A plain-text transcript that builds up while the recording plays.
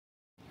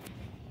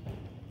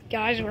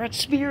Guys, we're at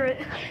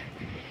Spirit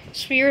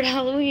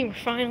Halloween. We're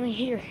finally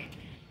here.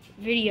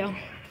 Video.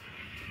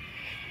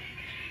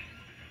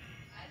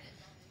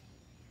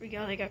 They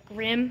got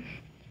Grim.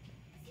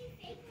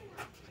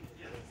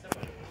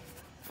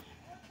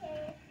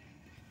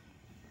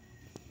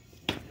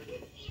 You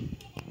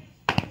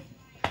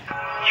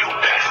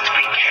best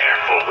be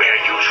careful where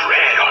you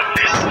tread on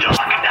this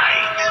dark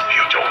night.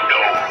 You don't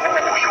know who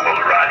you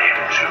will run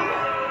into.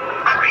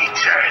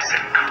 Creatures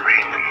and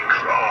creepy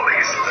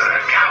crawlies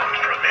lurk out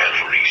from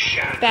every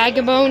shadow. Bag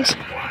of Bones.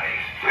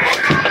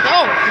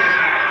 Oh!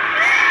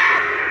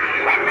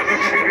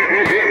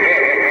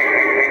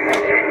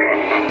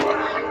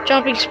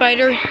 Jumping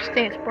spider. I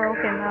think it's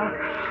broken though.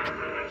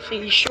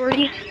 See,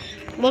 shorty.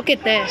 Look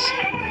at this.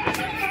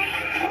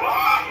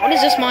 What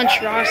is this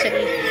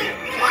monstrosity?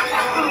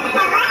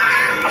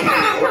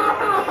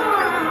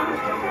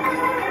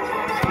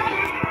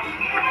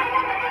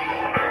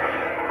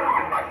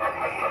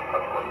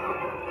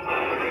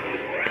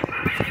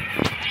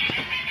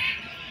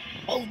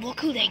 Oh, look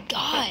who they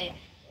got.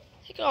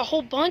 They got a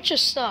whole bunch of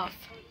stuff.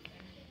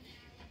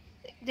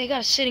 They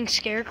got a sitting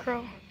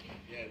scarecrow.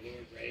 Yeah,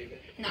 Lord Raven.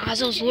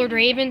 Nozzles, Lord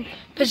Raven.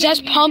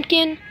 Possessed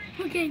Pumpkin.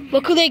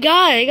 Look who they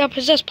got. They got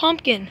Possessed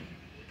Pumpkin.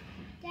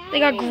 They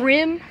got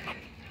Grim.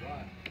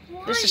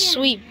 This is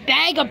sweet.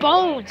 Bag of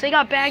Bones. They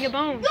got Bag of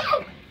Bones.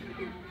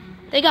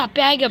 They got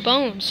Bag of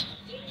Bones.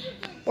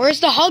 Where's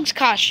the Hugs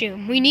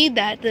costume? We need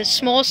that. The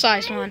small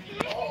size one.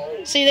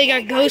 See, they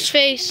got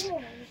Ghostface.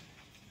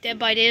 Dead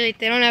by Daylight.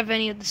 They don't have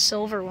any of the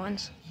silver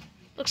ones.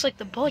 Looks like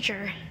the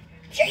Butcher.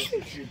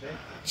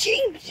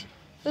 James.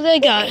 Who they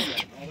got?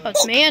 Oh,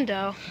 it's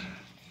Mando.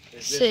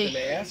 See.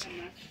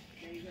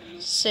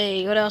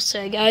 See, what else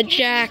they got?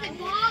 Jack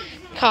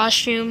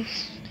costume.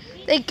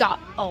 They got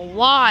a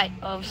lot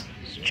of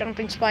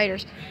jumping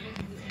spiders.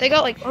 They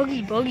got like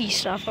Oogie Boogie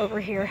stuff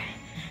over here.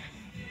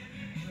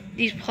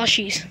 These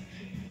plushies.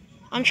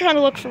 I'm trying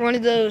to look for one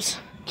of those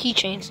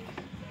keychains.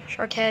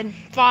 Shark head,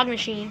 fog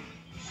machine.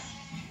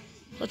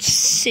 Let's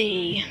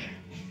see.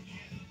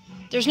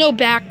 There's no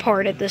back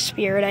part at this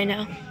Spirit, I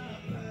know.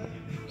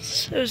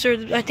 Those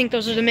are, I think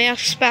those are the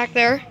masks back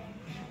there.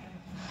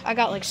 I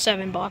got like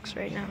 $7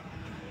 right now.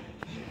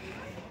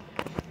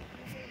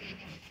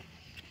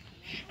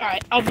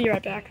 Alright, I'll be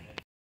right back.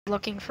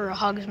 Looking for a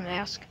Hugs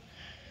mask.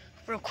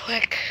 Real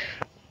quick.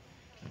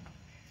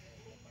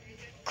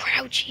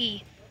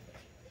 Crouchy.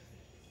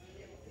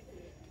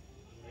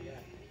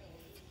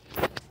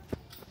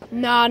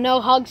 Nah,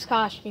 no Hugs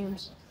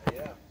costumes.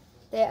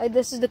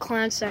 This is the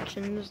clown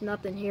section. There's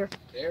nothing here.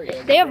 There he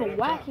is. They have a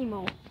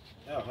Whack-A-Mole.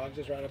 No, Hugs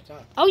is right up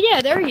top. Oh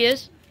yeah, there he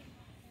is.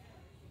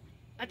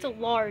 That's a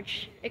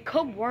large. It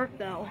could work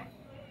though.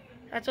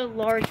 That's a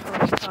large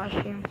Hugs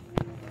costume.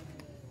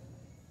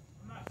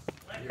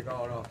 You're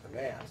going off the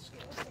mask.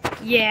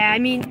 Yeah, I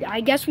mean,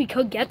 I guess we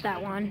could get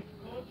that one.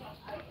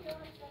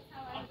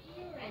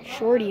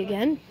 Shorty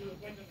again.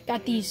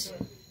 Got these.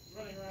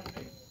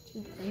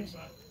 This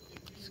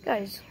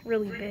guy's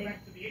really big.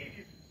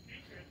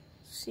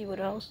 Let's see what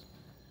else.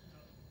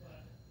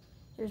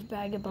 There's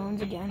Bag of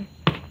Bones again.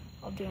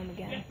 I'll do him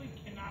again.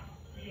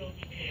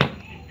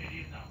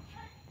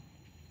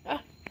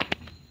 Ah.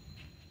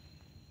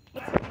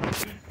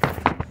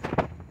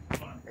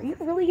 Are you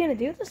really gonna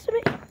do this to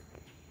me?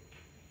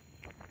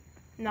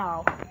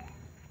 No.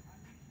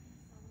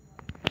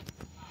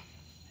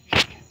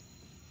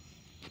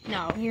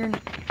 No, you're...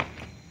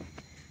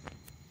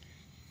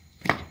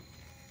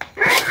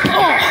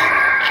 Oh,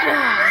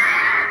 God.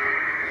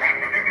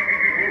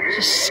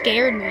 Just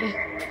scared me.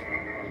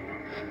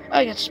 Oh,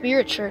 I got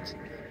Spirit shirts.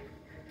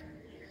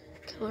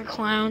 Killer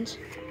Clowns.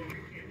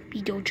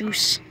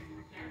 Beetlejuice.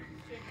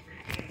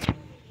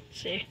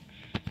 See.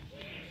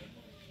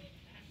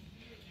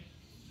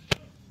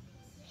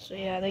 So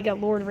yeah, they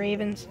got Lord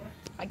Ravens.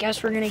 I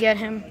guess we're gonna get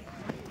him.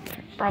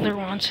 Brother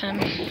wants him.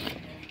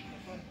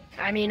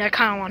 I mean, I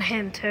kind of want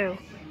him too.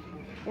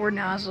 Or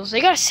Nozzles.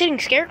 They got a sitting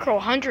scarecrow,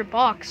 $100.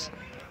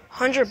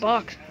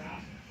 $100.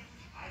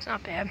 It's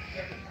not bad.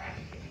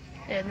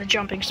 And the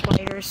jumping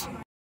spiders.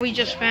 We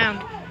just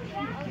found.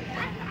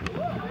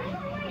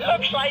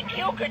 Looks like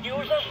you could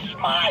use a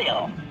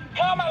smile.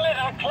 Come a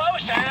little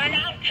closer and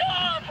I'll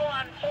carve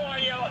one for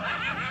you.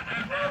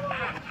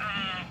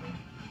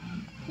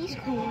 He's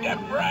cool. Step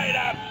right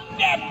up,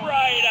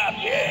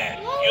 yeah.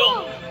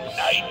 You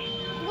nice,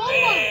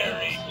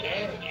 very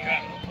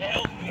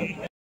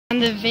healthy.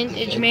 And the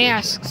vintage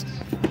masks.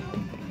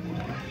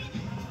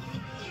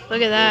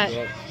 Look at that.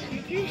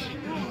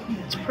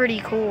 It's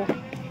pretty cool.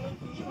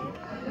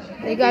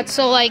 They got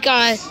so like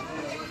alright.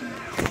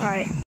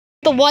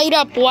 The light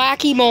up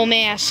Whack-A-Mole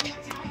mask.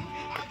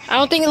 I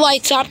don't think it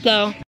lights up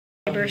though.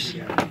 There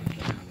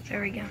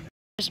we go.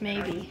 Just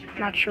maybe.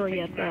 Not sure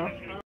yet though.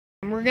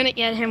 We're gonna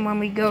get him when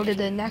we go to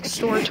the next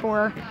store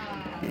tour.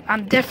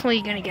 I'm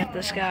definitely gonna get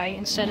this guy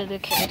instead of the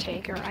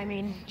caretaker. I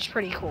mean, it's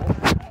pretty cool.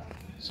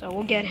 So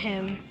we'll get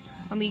him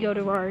when we go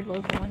to our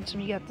local ones.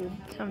 We got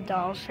some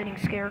dolls, sitting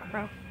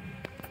scarecrow.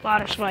 A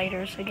lot of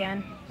spiders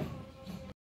again.